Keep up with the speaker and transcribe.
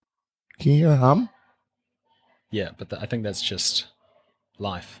Can you hear a hum? Yeah, but I think that's just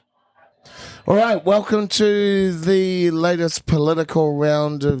life. All right, welcome to the latest political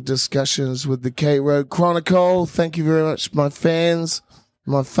round of discussions with the K-Road Chronicle. Thank you very much, my fans.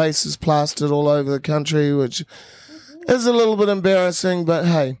 My face is plastered all over the country, which is a little bit embarrassing, but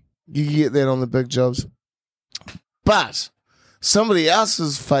hey, you get that on the big jobs. But somebody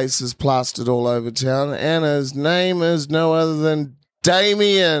else's face is plastered all over town, and his name is no other than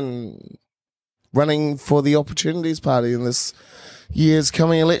Damien, running for the Opportunities Party in this year's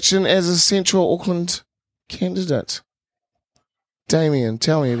coming election as a Central Auckland candidate. Damien,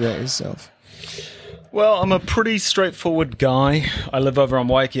 tell me about yourself. Well, I'm a pretty straightforward guy. I live over on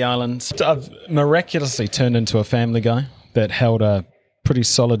Waiheke Island. I've miraculously turned into a family guy that held a pretty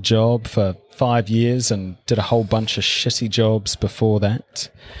solid job for 5 years and did a whole bunch of shitty jobs before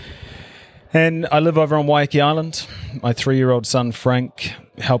that. And I live over on Waiheke Island. My 3-year-old son, Frank,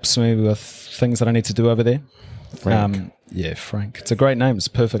 helps me with things that I need to do over there. Frank. Yeah, Frank. It's a great name. It's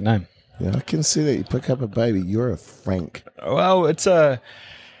a perfect name. Yeah, I can see that you pick up a baby. You're a Frank. Well,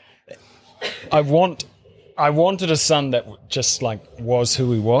 I wanted a son that just like was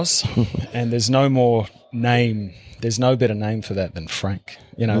who he was, and there's no more name. There's no better name for that than Frank.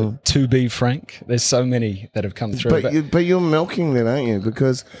 You know, to be Frank. There's so many that have come through. But you're milking that, aren't you?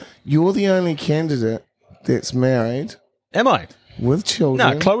 Because you're the only candidate that's married. Am I? With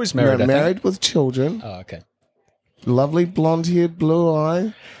children. No, Chloe's married. No, married with children. Oh, okay. Lovely blonde-haired, blue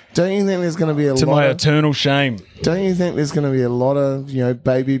eye. Don't you think there's going to be to my eternal shame? Don't you think there's going to be a lot of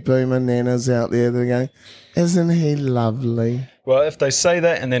baby boomer nanas out there that are going, isn't he lovely? Well, if they say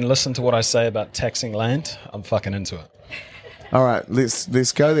that and then listen to what I say about taxing land, I'm fucking into it. All right,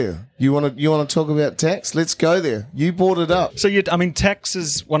 let's go there. You want to talk about tax? Let's go there. You brought it up. So tax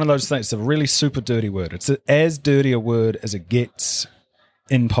is one of those things. It's a really super dirty word. It's as dirty a word as it gets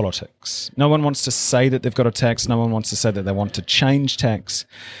in politics. No one wants to say that they've got a tax. No one wants to say that they want to change tax.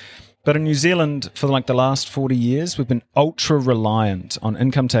 But in New Zealand, for like the last 40 years, we've been ultra reliant on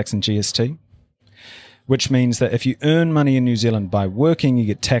income tax and GST, which means that if you earn money in New Zealand by working, you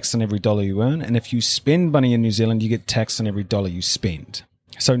get taxed on every dollar you earn. And if you spend money in New Zealand, you get taxed on every dollar you spend.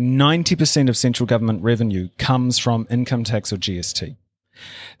 So 90% of central government revenue comes from income tax or GST.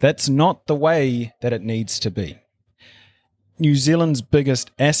 That's not the way that it needs to be. New Zealand's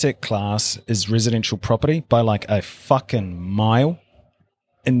biggest asset class is residential property by like a fucking mile.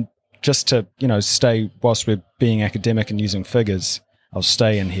 And just to, stay whilst we're being academic and using figures, I'll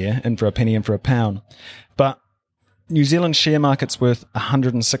stay in here, in for a penny, in for a pound. But New Zealand's share market's worth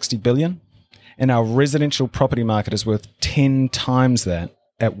 160 billion, and our residential property market is worth 10 times that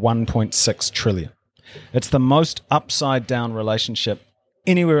at 1.6 trillion. It's the most upside down relationship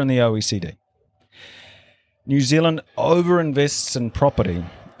anywhere in the OECD. New Zealand overinvests in property,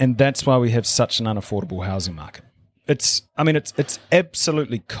 and that's why we have such an unaffordable housing market. It's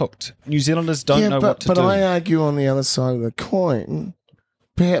absolutely cooked. New Zealanders don't know what to do. But I argue on the other side of the coin,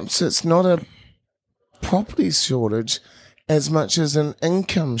 perhaps it's not a property shortage as much as an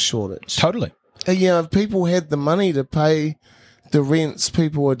income shortage. Totally. If people had the money to pay the rents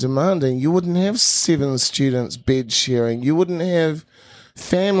people were demanding, you wouldn't have 7 students bed sharing. You wouldn't have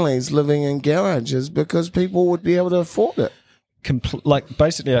families living in garages because people would be able to afford it.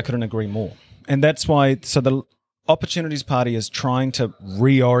 Basically, I couldn't agree more. And that's why, so the Opportunities Party is trying to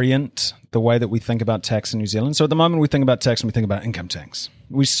reorient the way that we think about tax in New Zealand. So at the moment we think about tax and we think about income tax.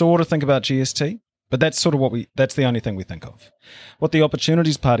 We sort of think about GST, but that's sort of that's the only thing we think of. What the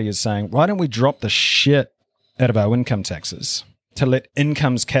Opportunities Party is saying, why don't we drop the shit out of our income taxes to let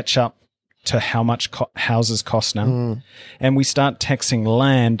incomes catch up to how much houses cost now, and we start taxing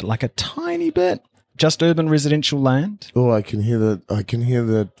land like a tiny bit, just urban residential land. Oh, I can hear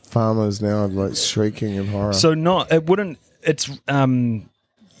the farmers now like shrieking in horror. So it's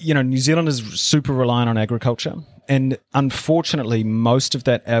New Zealand is super reliant on agriculture, and unfortunately most of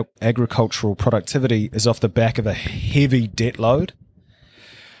that agricultural productivity is off the back of a heavy debt load.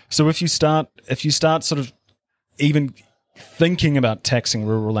 So if you start sort of even thinking about taxing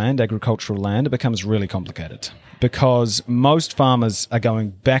rural land, agricultural land, it becomes really complicated because most farmers are going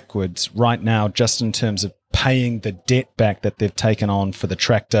backwards right now just in terms of paying the debt back that they've taken on for the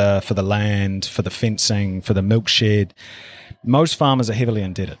tractor, for the land, for the fencing, for the milk shed. Most farmers are heavily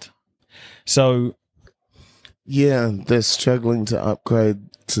indebted. So yeah, they're struggling to upgrade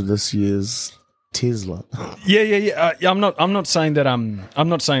to this year's Tesla. Yeah. I'm not saying that I'm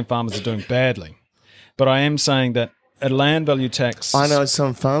not saying farmers are doing badly, but I am saying that a land value tax. I know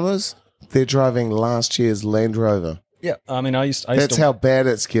some farmers, they're driving last year's Land Rover. Yeah, I mean, That's how bad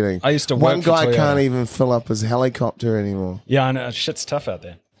it's getting. I used to work One guy for Toyota. can't even fill up his helicopter anymore. Yeah, I know. Shit's tough out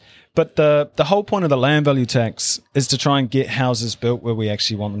there. But the whole point of the land value tax is to try and get houses built where we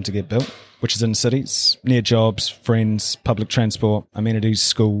actually want them to get built, which is in cities, near jobs, friends, public transport, amenities,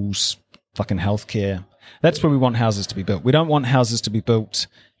 schools, fucking healthcare. That's where we want houses to be built. We don't want houses to be built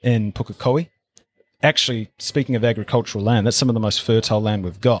in Pukekohe. Actually, speaking of agricultural land, that's some of the most fertile land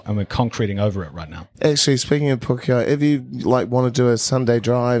we've got, and we're concreting over it right now. Actually, speaking of Pukekohe, if you want to do a Sunday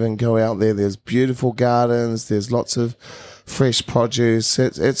drive and go out there, there's beautiful gardens, there's lots of fresh produce.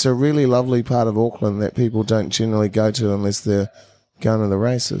 It's a really lovely part of Auckland that people don't generally go to unless they're going to the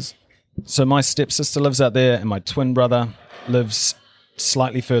races. So my stepsister lives out there, and my twin brother lives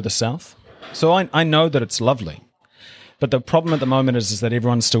slightly further south. So I know that it's lovely. But the problem at the moment is that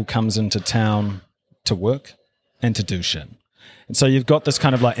everyone still comes into town to work and to do shit. And so you've got this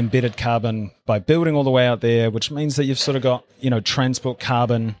kind of like embedded carbon by building all the way out there, which means that you've sort of got, transport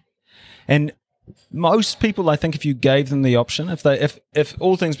carbon. And most people, I think, if you gave them the option, if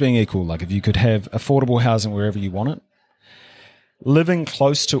all things being equal, like if you could have affordable housing wherever you want it, living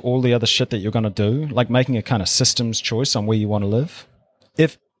close to all the other shit that you're going to do, like making a kind of systems choice on where you want to live,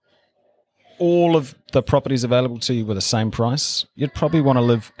 if all of the properties available to you were the same price, you'd probably want to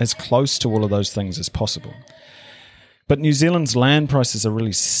live as close to all of those things as possible. But New Zealand's land prices are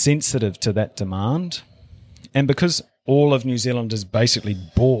really sensitive to that demand. And because all of New Zealand is basically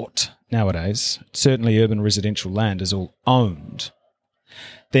bought nowadays, certainly urban residential land is all owned,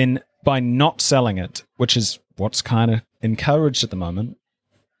 then by not selling it, which is what's kind of encouraged at the moment,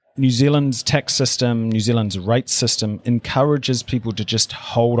 New Zealand's tax system, New Zealand's rate system encourages people to just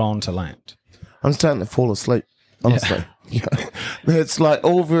hold on to land. I'm starting to fall asleep, honestly. Yeah. It's like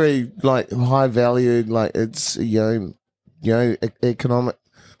all very like high valued, like it's economic,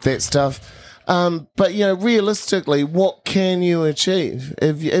 that stuff. But realistically, what can you achieve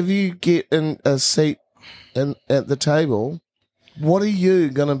if you get in a seat at the table? What are you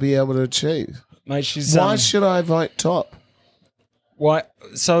going to be able to achieve? Mate, why should I vote Top? Why?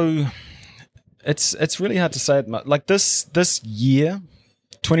 So it's really hard to say it. Like this year,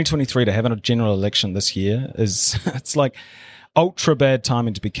 2023, to have a general election this year it's like ultra bad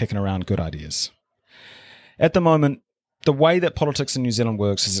timing to be kicking around good ideas. At the moment, the way that politics in New Zealand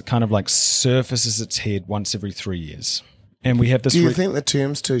works is it kind of like surfaces its head once every 3 years. And we have this. Do you think the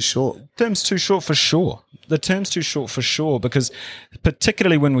term's too short? Term's too short for sure. The term's too short for sure, because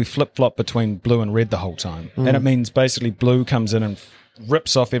particularly when we flip-flop between blue and red the whole time. And it means basically blue comes in and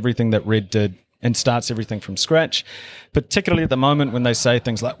rips off everything that red did and starts everything from scratch, particularly at the moment when they say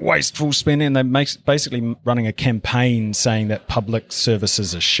things like wasteful spending, and they're basically running a campaign saying that public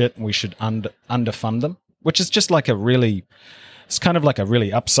services are shit and we should underfund them, which is just like it's kind of like a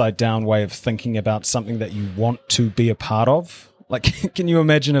really upside down way of thinking about something that you want to be a part of. Like, can you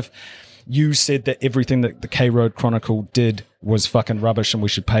imagine if you said that everything that the K Road Chronicle did was fucking rubbish and we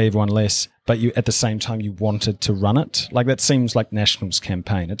should pay everyone less, but you at the same time you wanted to run it? Like, that seems like National's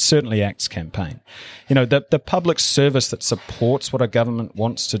campaign. It certainly acts campaign. The public service that supports what a government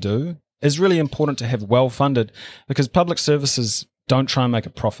wants to do is really important to have well funded, because public services don't try and make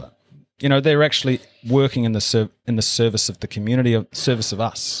a profit. They're actually working in the service of the community, service of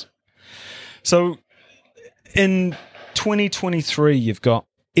us. So in 2023, you've got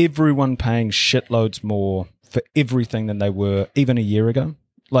everyone paying shitloads more for everything than they were even a year ago.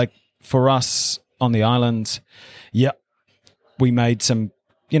 Like for us on the island, we made some,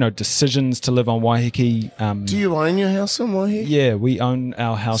 decisions to live on Waiheke. Do you own your house on Waiheke? Yeah, we own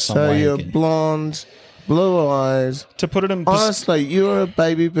our house on Waiheke. So you're blonde, blue eyes. To put it in honestly, you're a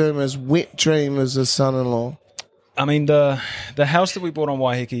baby boomer's wet dream as a son-in-law. I mean, the house that we bought on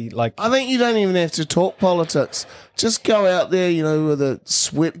Waiheke, like... I think you don't even have to talk politics. Just go out there, with a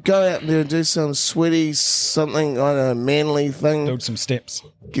sweat. Go out there and do some sweaty, something, I don't know, manly thing. Build some steps.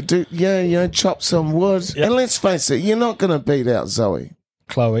 Chop some wood. Yep. And let's face it, you're not going to beat out Zoe.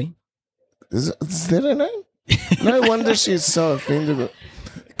 Chloe. Is that her name? No wonder she's so offended.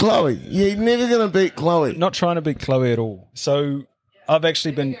 Chloe. You're never going to beat Chloe. Not trying to beat Chloe at all. So I've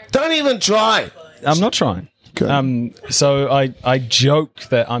actually been... Don't even try. I'm not trying. Okay. So I joke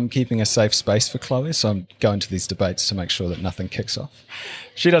that I'm keeping a safe space for Chloe, so I'm going to these debates to make sure that nothing kicks off.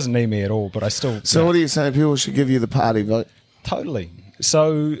 She doesn't need me at all, but I still... So what are you saying? People should give you the party vote? Totally.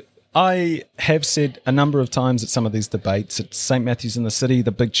 So I have said a number of times at some of these debates at St. Matthew's in the City,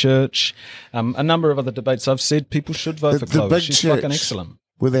 the big church, a number of other debates, I've said people should vote for Chloe. She's fucking excellent.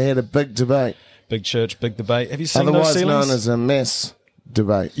 Where they had a big debate. Big church, big debate. Have you seen otherwise those ceilings? Known as a mass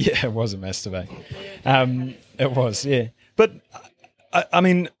debate. Yeah, it was a mass debate. It was, yeah. But, I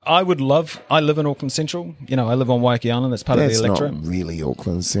mean, I live in Auckland Central. I live on Waiheke Island. That's part of the electorate. That's not really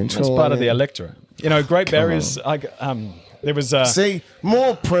Auckland Central. That's part of the electorate. Great Barriers, There was See,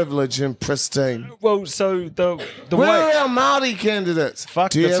 more privilege and pristine. well, so the Where way. are our Māori candidates?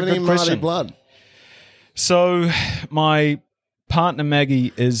 Fuck, Do you that's have a any good Māori question. blood? So my partner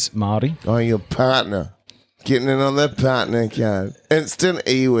Maggie is Māori. Oh, your partner. Getting in on that partner card. Instant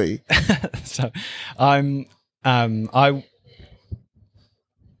iwi. So I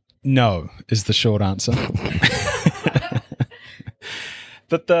no is the short answer.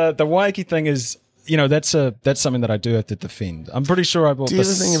 But the Waiheke thing is, that's something that I do have to defend. I'm pretty sure I bought Do you ever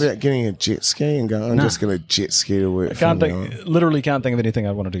this. think about getting a jet ski and go, I'm just going to jet ski to work? Literally can't think of anything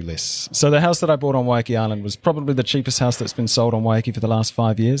I'd want to do less. So the house that I bought on Waiheke Island was probably the cheapest house that's been sold on Waiheke for the last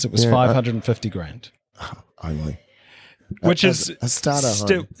 5 years. It was $550,000. Only. Which is a starter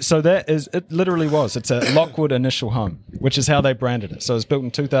home. So it literally was. It's a Lockwood initial home, which is how they branded it. So it was built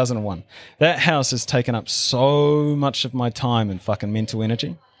in 2001. That house has taken up so much of my time and fucking mental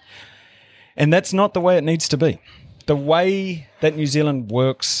energy. And that's not the way it needs to be. The way that New Zealand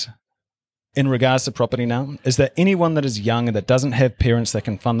works in regards to property now is that anyone that is young and that doesn't have parents that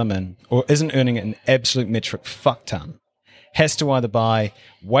can fund them in or isn't earning an absolute metric fuck ton has to either buy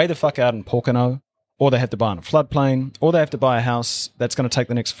way the fuck out in Pōkeno, or they have to buy on a floodplain, or they have to buy a house that's going to take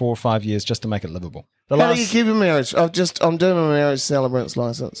the next 4 or 5 years just to make it livable. How do you keep a marriage? I'm doing a marriage celebrants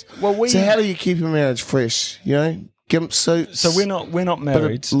license. So how do you keep a marriage fresh? Gimp suits. So we're not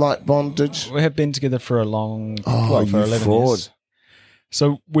married. Bit of light bondage. We have been together for a long, Oh, for you 11 fraud. years.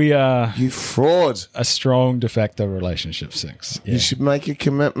 So we are You fraud. a strong de facto relationship 6. Yeah. You should make a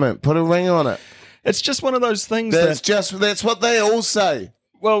commitment. Put a ring on it. It's just one of those things That's what they all say.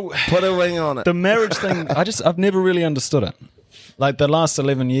 well, Put a ring on it. the marriage thing, I've never really understood it. Like the last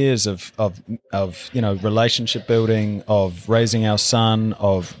 11 years of relationship building, of raising our son,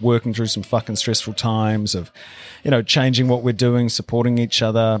 of working through some fucking stressful times, of changing what we're doing, supporting each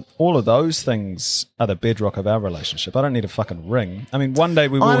other. All of those things are the bedrock of our relationship. I don't need a fucking ring. I mean, one day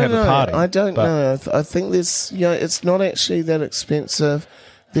we will have a party. I don't know. I think this, it's not actually that expensive.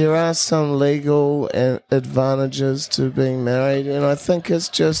 There are some legal advantages to being married, and I think it's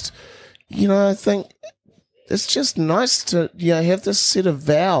just, it's just nice to have this set of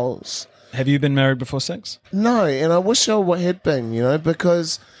vows. Have you been married before 6? No, and I wish I had been,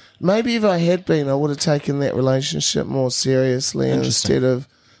 because maybe if I had been, I would have taken that relationship more seriously instead of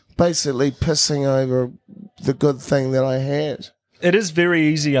basically pissing over the good thing that I had. It is very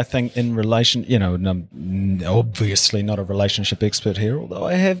easy, I think, in relation, and I'm obviously not a relationship expert here, although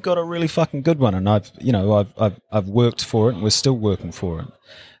I have got a really fucking good one, and I've worked for it, and we're still working for it.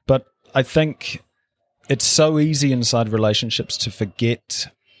 But I think it's so easy inside relationships to forget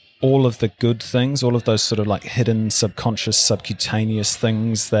all of the good things, all of those sort of like hidden, subconscious, subcutaneous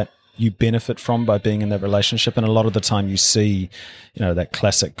things that you benefit from by being in that relationship. And a lot of the time you see, that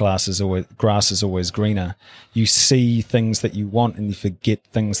classic grass is always greener. You see things that you want and you forget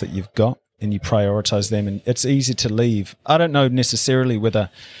things that you've got and you prioritize them. And it's easy to leave. I don't know necessarily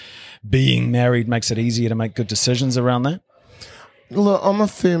whether being married makes it easier to make good decisions around that. Look, I'm a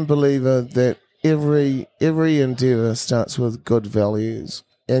firm believer that every endeavour starts with good values.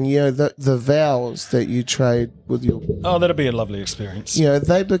 And, the vows that you trade with your... Oh, that'll be a lovely experience.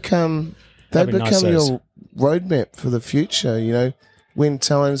 They become nice your roadmap for the future. When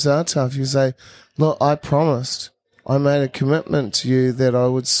times are tough, you say, look, I promised. I made a commitment to you that I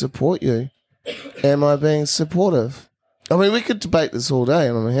would support you. Am I being supportive? I mean, we could debate this all day,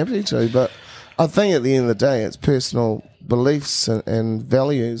 and I'm happy to, but I think at the end of the day, it's personal beliefs and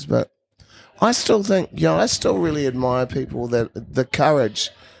values, but I still think, I still really admire people that the courage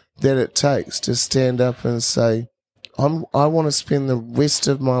that it takes to stand up and say, I want to spend the rest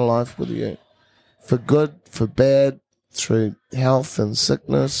of my life with you, for good, for bad, through health and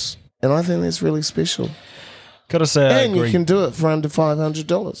sickness, and I think that's really special. Gotta say, I and agree. You can do it for under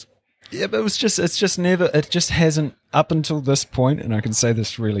 $500. Yeah, but it just hasn't, up until this point, and I can say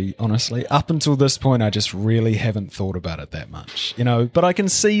this really honestly, up until this point, I just really haven't thought about it that much, but I can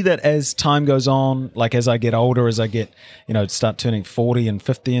see that as time goes on, like as I get older, as I get, start turning 40 and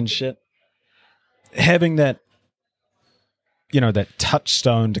 50 and shit, having that, that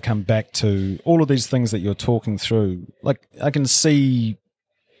touchstone to come back to, all of these things that you're talking through, like I can see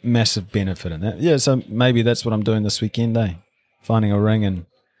massive benefit in that. Yeah, so maybe that's what I'm doing this weekend, finding a ring and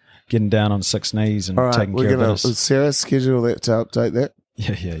getting down on 6 knees and taking care of business. Is Sarah schedule that to update that?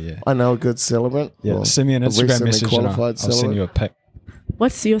 Yeah. I know a good celebrant. Yeah, send me an Instagram message and I'll send you a pic.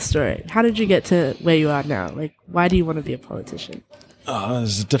 What's your story? How did you get to where you are now? Like, why do you want to be a politician? Oh,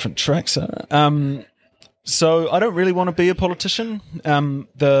 there's a different track, Sarah. So I don't really want to be a politician.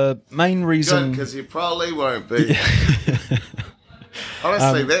 The main reason... because you probably won't be.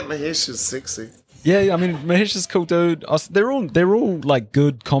 Honestly, that Mahesh is sexy. Yeah, I mean, Mahesh is a cool dude. They're all like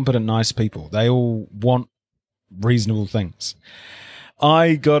good, competent, nice people. They all want reasonable things.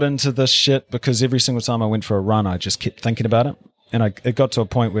 I got into this shit because every single time I went for a run, I just kept thinking about it. And it got to a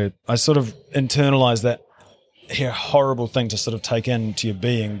point where I sort of internalized that horrible thing to sort of take into your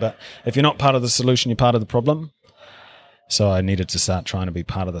being. But if you're not part of the solution, you're part of the problem. So I needed to start trying to be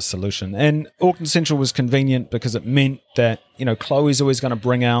part of the solution. And Auckland Central was convenient because it meant that, Chloe's always going to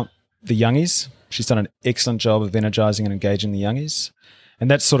bring out the youngies. She's done an excellent job of energizing and engaging the youngies. And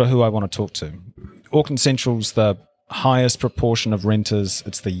that's sort of who I want to talk to. Auckland Central's the highest proportion of renters.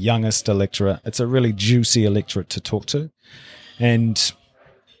 It's the youngest electorate. It's a really juicy electorate to talk to. And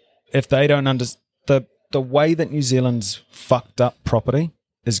if they don't understand, the way that New Zealand's fucked up property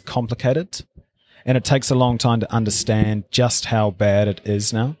is complicated, and it takes a long time to understand just how bad it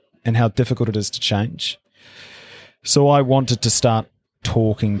is now and how difficult it is to change. So I wanted to start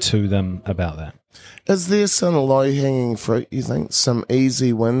talking to them about that. Is there some low-hanging fruit, you think? Some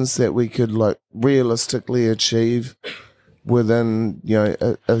easy wins that we could realistically achieve within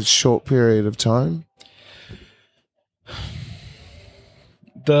a short period of time?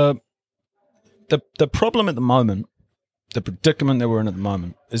 The problem at the moment, the predicament that we're in at the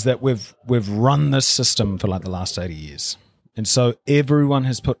moment, is that we've run this system for the last 80 years. And so everyone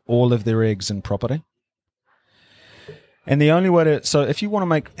has put all of their eggs in property. And the only way so if you want to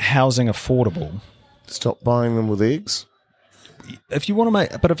make housing affordable, stop buying them with eggs. If you want to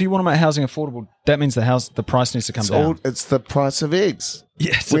make housing affordable, that means the price needs to come down. It's the price of eggs.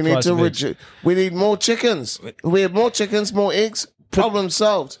 Yes, we need to we need more chickens. We have more chickens, more eggs. Problem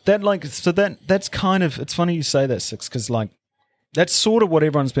solved. That's kind of, it's funny you say that, Six, because that's sort of what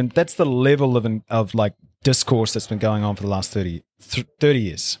everyone's been. That's the level of discourse that's been going on for the last 30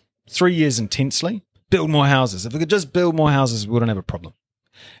 years. 3 years intensely. Build more houses. If we could just build more houses, we wouldn't have a problem.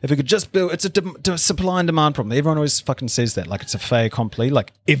 If we could just build, it's a supply and demand problem. Everyone always fucking says that, like it's a fait accompli.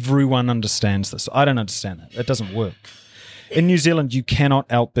 Like everyone understands this. I don't understand that. It doesn't work. In New Zealand, you cannot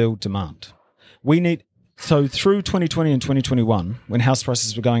outbuild demand. So through 2020 and 2021, when house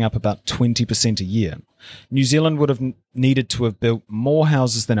prices were going up about 20% a year, New Zealand would have needed to have built more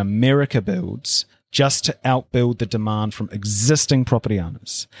houses than America builds just to outbuild the demand from existing property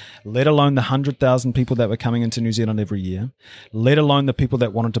owners, let alone the 100,000 people that were coming into New Zealand every year, let alone the people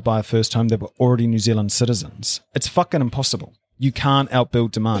that wanted to buy a first home that were already New Zealand citizens. It's fucking impossible. You can't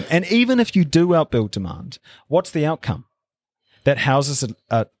outbuild demand. And even if you do outbuild demand, what's the outcome? That houses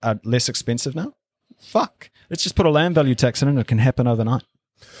are less expensive now? Fuck. Let's just put a land value tax in and it can happen overnight.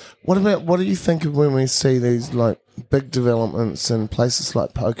 What do you think of when we see these big developments in places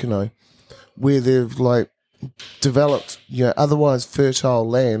like Pocono where they've developed otherwise fertile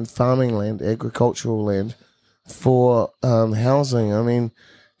land, farming land, agricultural land for housing? I mean,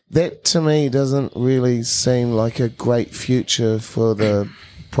 that to me doesn't really seem like a great future for the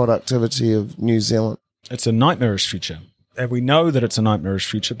productivity of New Zealand. It's a nightmarish future. And we know that it's a nightmarish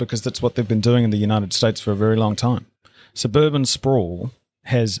future because that's what they've been doing in the United States for a very long time. Suburban sprawl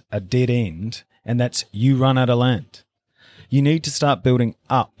has a dead end, and that's you run out of land. You need to start building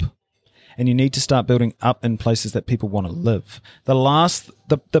up, and you need to start building up in places that people want to live. So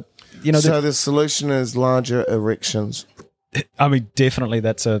the solution is larger erections. I mean, definitely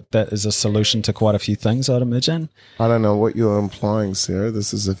that is a solution to quite a few things, I'd imagine. I don't know what you're implying, Sarah.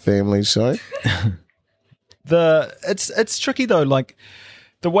 This is a family show. It's tricky though,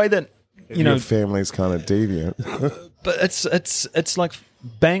 the way that your family's kind of deviant. But it's like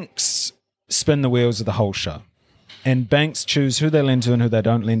banks spin the wheels of the whole show, and banks choose who they lend to and who they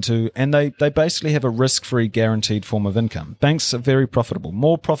don't lend to, and they basically have a risk-free guaranteed form of income. Banks are very profitable,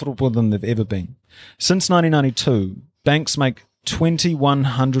 more profitable than they've ever been. Since 1992, banks make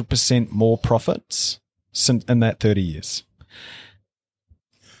 2,100% more profits in that 30 years.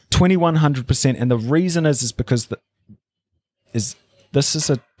 2,100%, and the reason is because this is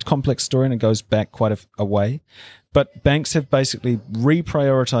a complex story and it goes back quite a way, but banks have basically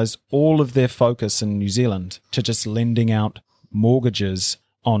reprioritized all of their focus in New Zealand to just lending out mortgages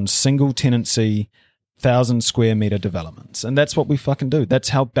on single tenancy 1,000 square meter developments. And that's what we fucking do. That's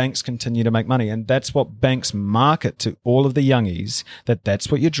how banks continue to make money. And that's what banks market to all of the youngies,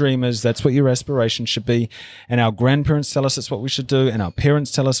 that's what your dream is, that's what your aspiration should be. And our grandparents tell us it's what we should do, and our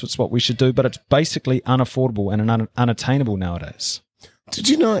parents tell us it's what we should do, but it's basically unaffordable and unattainable nowadays. Did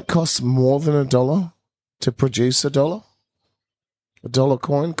you know it costs more than $1 to produce $1? $1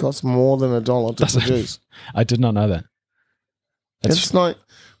 coin costs more than $1 to produce. I did not know that. It's like,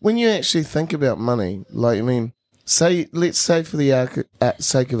 when you actually think about money, let's say for the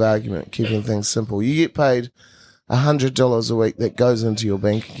sake of argument, keeping things simple, you get paid $100 a week that goes into your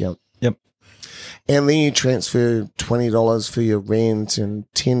bank account. Yep. and then you transfer $20 for your rent and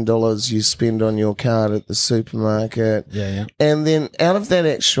 $10 you spend on your card at the supermarket. Yeah. And then out of that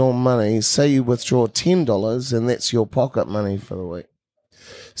actual money, say you withdraw $10 and that's your pocket money for the week.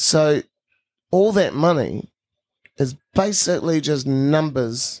 So all that money is basically just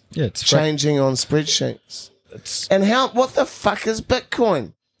numbers It's changing on spreadsheets. And what the fuck is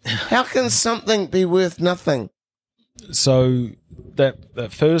Bitcoin? How can something be worth nothing? So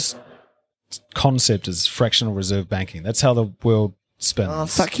that first concept is fractional reserve banking. That's how the world spins. Oh,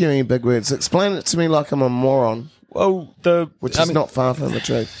 fuck you, any big words. Explain it to me like I'm a moron. Well, which is not far from the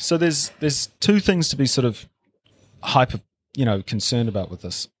truth. So there's two things to be sort of concerned about with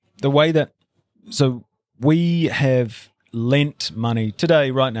this. The way that, so we have lent money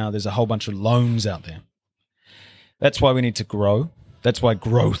today, right now, there's a whole bunch of loans out there. That's why we need to grow. That's why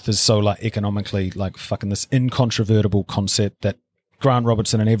growth is so economically fucking this incontrovertible concept that Grant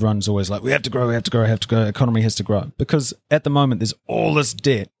Robertson and everyone's always like, we have to grow, economy has to grow. Because at the moment there's all this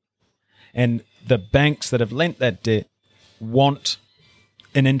debt and the banks that have lent that debt want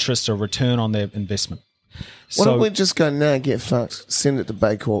an interest or return on their investment. Why don't we just go now and get fucked? Send it to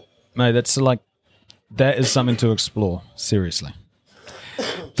Baycorp. Mate, that is something to explore, seriously.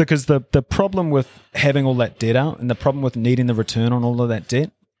 Because the problem with having all that debt out and the problem with needing the return on all of that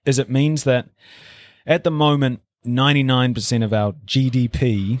debt is it means that at the moment, 99% of our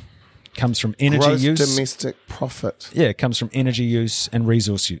GDP comes from energy Gross use. domestic profit. Yeah, it comes from energy use and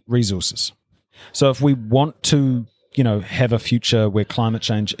resources. So if we want to, have a future where climate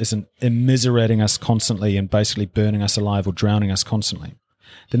change isn't immiserating us constantly and basically burning us alive or drowning us constantly,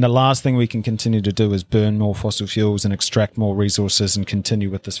 then the last thing we can continue to do is burn more fossil fuels and extract more resources and continue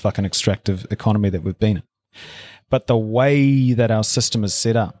with this fucking extractive economy that we've been in. But the way that our system is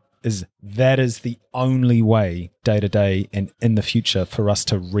set up is the only way day to day and in the future for us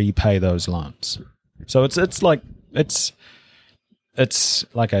to repay those loans. So it's like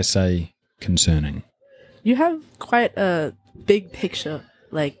I say, concerning. You have quite a big picture,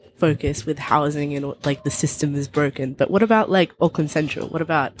 focus with housing and the system is broken. But what about Auckland Central? What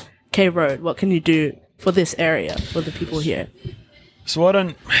about K Road? What can you do for this area, for the people here? So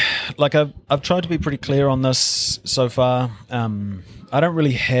I've tried to be pretty clear on this so far. I'm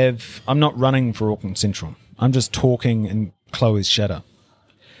not running for Auckland Central. I'm just talking in Chloe's shadow.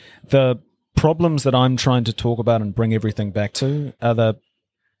 The problems that I'm trying to talk about and bring everything back to are the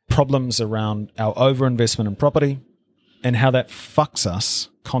problems around our overinvestment in property and how that fucks us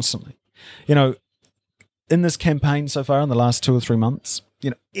constantly. In this campaign so far in the last 2 or 3 months,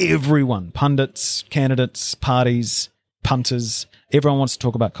 everyone, pundits, candidates, parties, punters, everyone wants to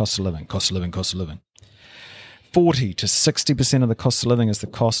talk about cost of living. 40 to 60% of the cost of living is the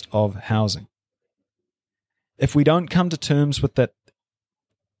cost of housing. If we don't come to terms with that,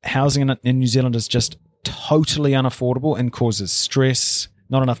 housing in New Zealand is just totally unaffordable and causes stress,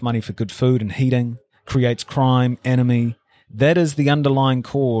 not enough money for good food and heating, creates crime, enemy. That is the underlying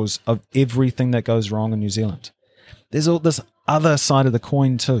cause of everything that goes wrong in New Zealand. There's all this other side of the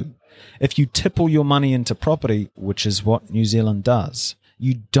coin too. If you tip all your money into property, which is what New Zealand does,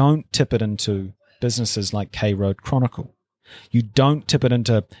 you don't tip it into businesses like K Road Chronicle. You don't tip it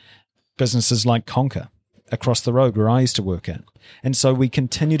into businesses like Conquer across the road where I used to work at. And so we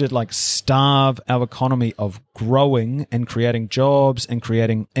continue to starve our economy of growing and creating jobs and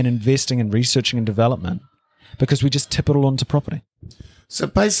creating and investing in researching and development because we just tip it all onto property. So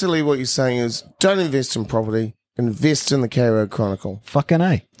basically what you're saying is don't invest in property, invest in the K Road Chronicle. Fucking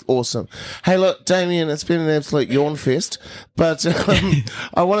A. Awesome. Hey, look, Damien, it's been an absolute yawn fest, but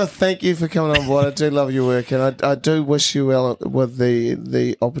I want to thank you for coming on board. I do love your work, and I do wish you well with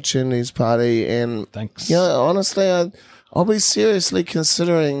the Opportunities Party. And thanks. Honestly, I'll be seriously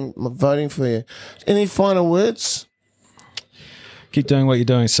considering voting for you. Any final words? Keep doing what you're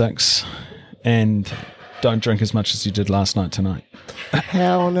doing, Six, and don't drink as much as you did last night tonight.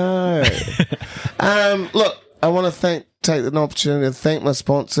 Hell no. Look, I want to take an opportunity to thank my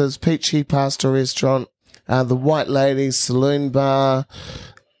sponsors, Peachy Pasta Restaurant, the White Ladies Saloon Bar,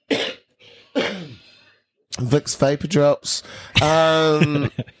 Vicks Vapor Drops.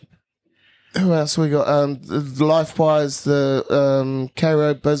 Who else we got? Lifewise, the K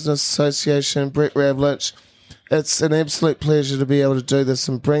Road Business Association, Brett Ravlich. It's an absolute pleasure to be able to do this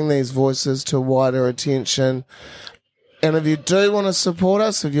and bring these voices to wider attention. And if you do want to support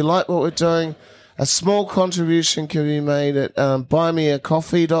us, if you like what we're doing, a small contribution can be made at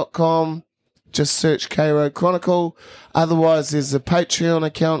buymeacoffee.com. Just search K Road Chronicle. Otherwise, there's a Patreon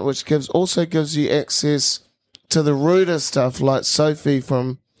account which also gives you access to the ruder stuff like Sophie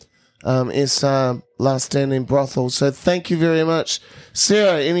from SR Last Standing Brothel. So thank you very much.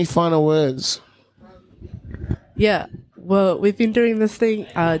 Sarah, any final words? Yeah. Well, we've been doing this thing.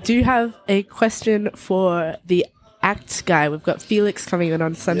 Do you have a question for the ACT guy? We've got Felix coming in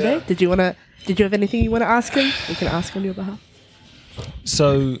on Sunday. Yeah. Did you have anything you want to ask him? We can ask on your behalf.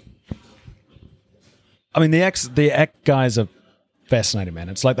 So, I mean, the ACT guys are fascinating, man.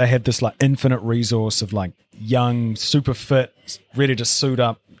 It's like they have this like infinite resource of like young, super fit, ready to suit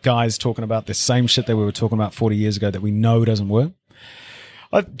up guys talking about the same shit that we were talking about 40 years ago that we know doesn't work.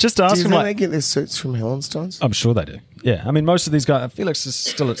 I just Do asked you him, think like, they get their suits from Hellenstein's? I'm sure they do. Yeah, I mean, most of these guys. Felix is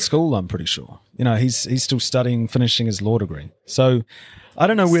still at school. I'm pretty sure. You know, he's still studying, finishing his law degree. So I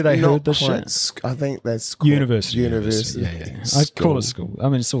don't know where they heard this shit. I think that's University. Yeah. I call it school. I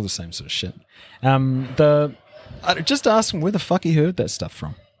mean, it's all the same sort of shit. I just asked him where the fuck he heard that stuff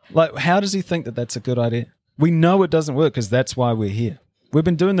from. Like, how does he think that that's a good idea? We know it doesn't work because that's why we're here. We've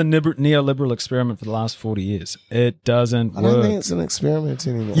been doing the neoliberal experiment for the last 40 years. It doesn't work. I don't think it's an experiment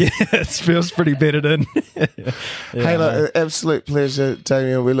anymore. Yeah, it feels pretty bedded in. Hey, look, absolute pleasure,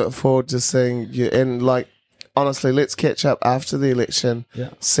 Damien. We look forward to seeing you. And, like, honestly, let's catch up after the election,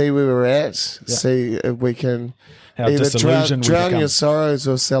 see where we're at, see if we can How either disillusioned we drown become. your sorrows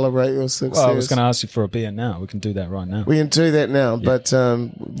or celebrate your success. Well, I was going to ask you for a beer now. We can do that right now. We can do that now, but,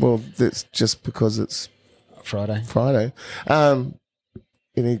 well, that's just because it's Friday.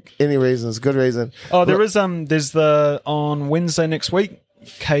 Any reasons, good reason. Oh, there's on Wednesday next week,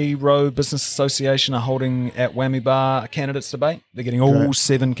 K-Row Business Association are holding at Whammy Bar a candidates debate. They're getting all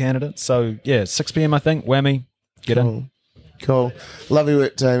 7 candidates. So yeah, 6 p.m. I think. Whammy, get in. Cool. Lovely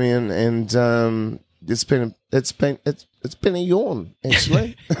work, Damien, and it's been a yawn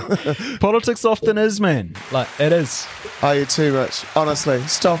actually. Politics often is, man. Like it is. Oh, you're too much. Honestly,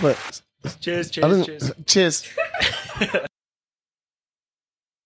 stop it. Cheers. Cheers.